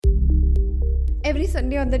Every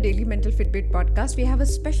Sunday on the Daily Mental Fitbit podcast, we have a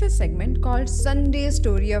special segment called Sunday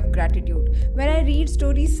Story of Gratitude, where I read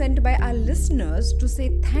stories sent by our listeners to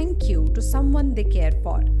say thank you to someone they care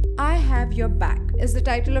for. I Have Your Back is the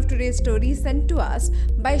title of today's story, sent to us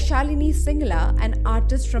by Shalini, an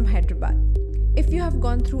artist from Hyderabad. If you have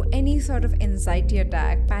gone through any sort of anxiety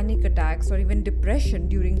attack, panic attacks, or even depression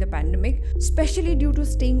during the pandemic, especially due to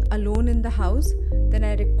staying alone in the house, then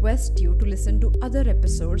I request you to listen to other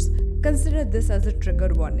episodes. Consider this as a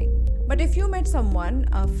trigger warning. But if you met someone,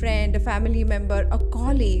 a friend, a family member, a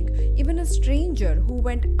colleague, even a stranger who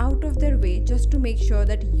went out of their way just to make sure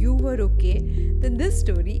that you were okay, then this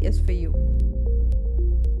story is for you.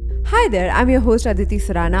 Hi there, I'm your host Aditi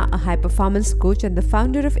Sarana, a high performance coach and the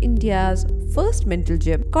founder of India's first mental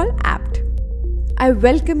gym called APT. I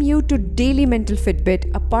welcome you to Daily Mental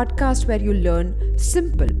Fitbit, a podcast where you learn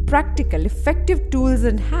simple, practical, effective tools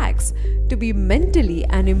and hacks to be mentally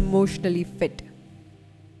and emotionally fit.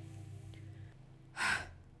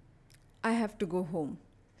 I have to go home.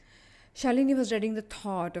 Shalini was dreading the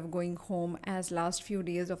thought of going home as last few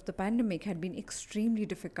days of the pandemic had been extremely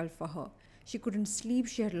difficult for her. She couldn't sleep,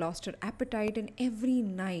 she had lost her appetite, and every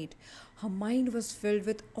night her mind was filled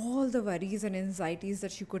with all the worries and anxieties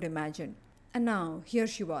that she could imagine. And now, here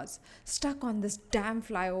she was, stuck on this damn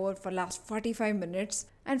flyover for last 45 minutes,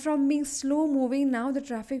 and from being slow moving, now the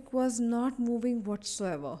traffic was not moving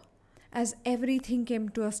whatsoever. As everything came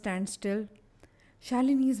to a standstill,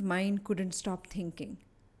 Shalini's mind couldn't stop thinking.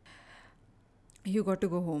 You got to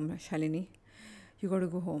go home, Shalini. You got to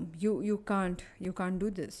go home. You can't do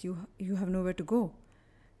this. You have nowhere to go.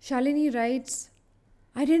 Shalini writes,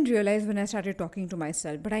 I didn't realize when I started talking to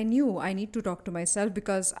myself, but I knew I need to talk to myself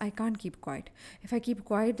because I can't keep quiet. If I keep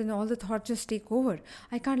quiet, then all the thoughts just take over.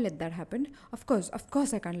 I can't let that happen. Of course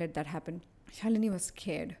I can't let that happen. Shalini was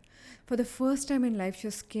scared. For the first time in life, she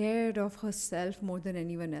was scared of herself more than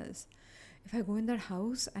anyone else. If I go in that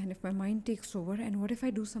house and if my mind takes over, and what if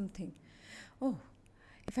I do something? Oh,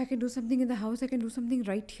 if I can do something in the house, I can do something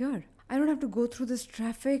right here. I don't have to go through this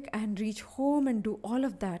traffic and reach home and do all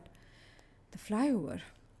of that. The flyover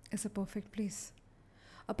is a perfect place.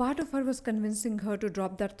 A part of her was convincing her to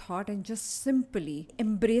drop that thought and just simply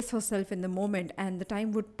embrace herself in the moment, and the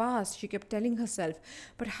time would pass, she kept telling herself.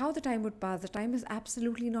 But how the time would pass? The time is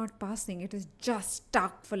absolutely not passing. It is just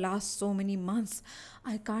stuck for last so many months.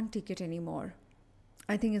 I can't take it anymore.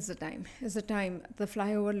 I think it's the time. It's the time. The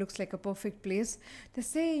flyover looks like a perfect place. They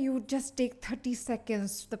say you just take 30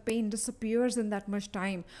 seconds. The pain disappears in that much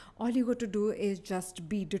time. All you got to do is just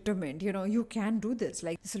be determined. You can do this.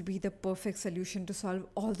 Like, this will be the perfect solution to solve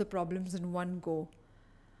all the problems in one go.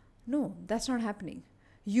 No, that's not happening.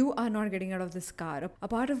 You are not getting out of this car. A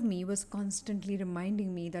part of me was constantly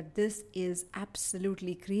reminding me that this is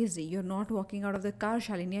absolutely crazy. You're not walking out of the car,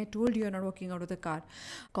 Shalini. I told you you're not walking out of the car.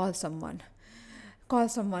 Call someone.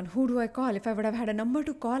 Who do I call? If I would have had a number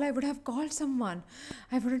to call, I would have called someone.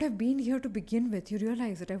 I wouldn't have been here to begin with. You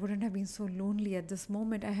realize that I wouldn't have been so lonely at this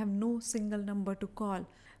moment. I have no single number to call.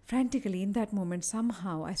 Frantically, in that moment,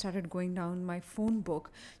 somehow I started going down my phone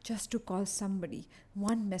book just to call somebody.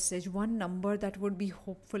 One message, one number that would be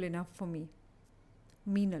hopeful enough for me.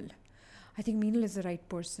 Minal. I think Minal is the right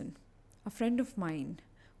person. A friend of mine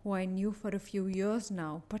who I knew for a few years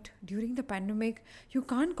now. But during the pandemic, you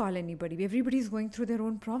can't call anybody. Everybody's going through their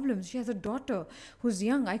own problems. She has a daughter who's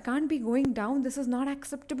young. I can't be going down. This is not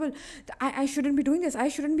acceptable. I shouldn't be doing this. I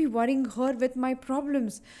shouldn't be worrying her with my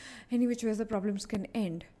problems. Any which ways the problems can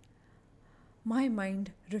end. My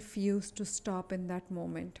mind refused to stop in that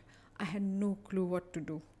moment. I had no clue what to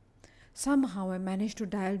do. Somehow I managed to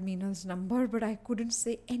dial Meenal's number, but I couldn't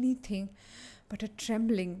say anything but a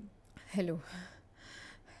trembling hello.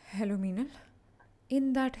 Hello, Minal.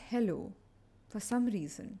 In that hello, for some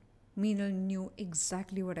reason, Minal knew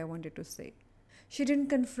exactly what I wanted to say. She didn't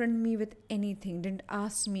confront me with anything, didn't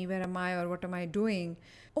ask me where am I or what am I doing.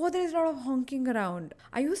 Oh, there is a lot of honking around.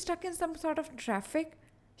 Are you stuck in some sort of traffic?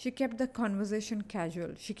 She kept the conversation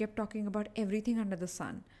casual. She kept talking about everything under the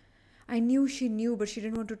sun. I knew she knew, but she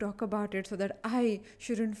didn't want to talk about it so that I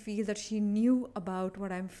shouldn't feel that she knew about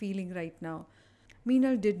what I'm feeling right now.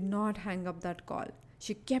 Minal did not hang up that call.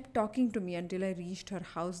 She kept talking to me until I reached her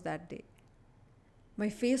house that day. My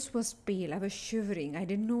face was pale. I was shivering. I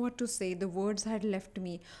didn't know what to say. The words had left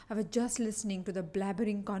me. I was just listening to the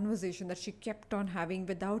blabbering conversation that she kept on having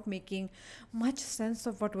without making much sense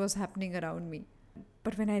of what was happening around me.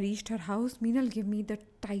 But when I reached her house, Minal gave me the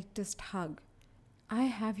tightest hug. I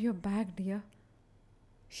have your back, dear.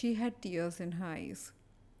 She had tears in her eyes.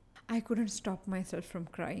 I couldn't stop myself from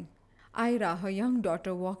crying. Ira, her young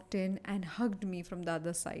daughter, walked in and hugged me from the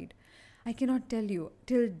other side. I cannot tell you,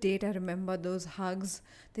 till date I remember those hugs.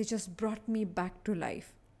 They just brought me back to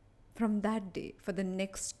life. From that day, for the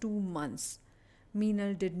next 2 months,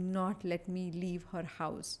 Minal did not let me leave her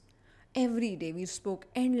house. Every day we spoke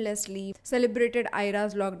endlessly, celebrated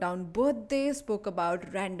Ira's lockdown birthday, spoke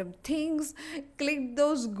about random things, clicked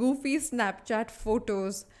those goofy Snapchat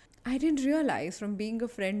photos. I didn't realize from being a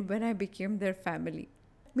friend when I became their family.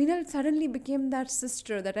 Minal suddenly became that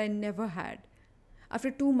sister that I never had.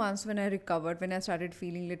 After 2 months, when I recovered, when I started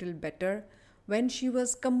feeling little better, when she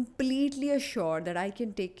was completely assured that I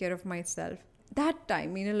can take care of myself, that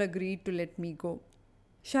time Minal agreed to let me go.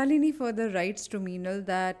 Shalini further writes to Minal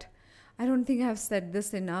that I don't think I've said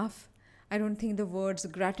this enough. I don't think the words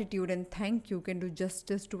gratitude and thank you can do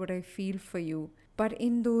justice to what I feel for you. But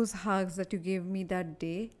in those hugs that you gave me that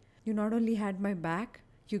day, you not only had my back,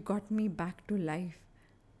 you got me back to life.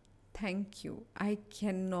 Thank you. I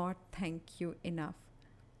cannot thank you enough.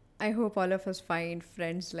 I hope all of us find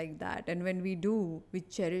friends like that, and when we do, we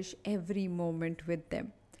cherish every moment with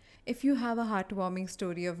them. If you have a heartwarming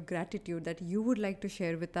story of gratitude that you would like to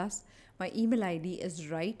share with us, my email ID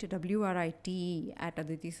is write,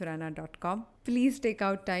 @aditisurana.com. Please take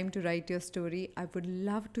out time to write your story. I would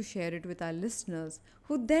love to share it with our listeners,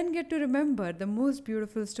 who then get to remember the most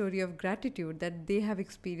beautiful story of gratitude that they have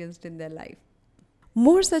experienced in their life.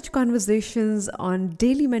 More such conversations on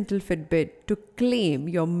Daily Mental Fitbit to claim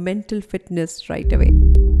your mental fitness right away.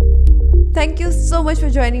 Thank you so much for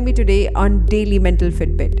joining me today on Daily Mental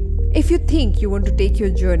Fitbit. If you think you want to take your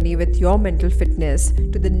journey with your mental fitness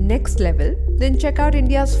to the next level, then check out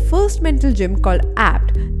India's first mental gym called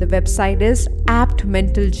APT. The website is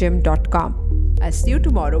aptmentalgym.com. I'll see you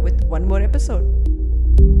tomorrow with one more episode.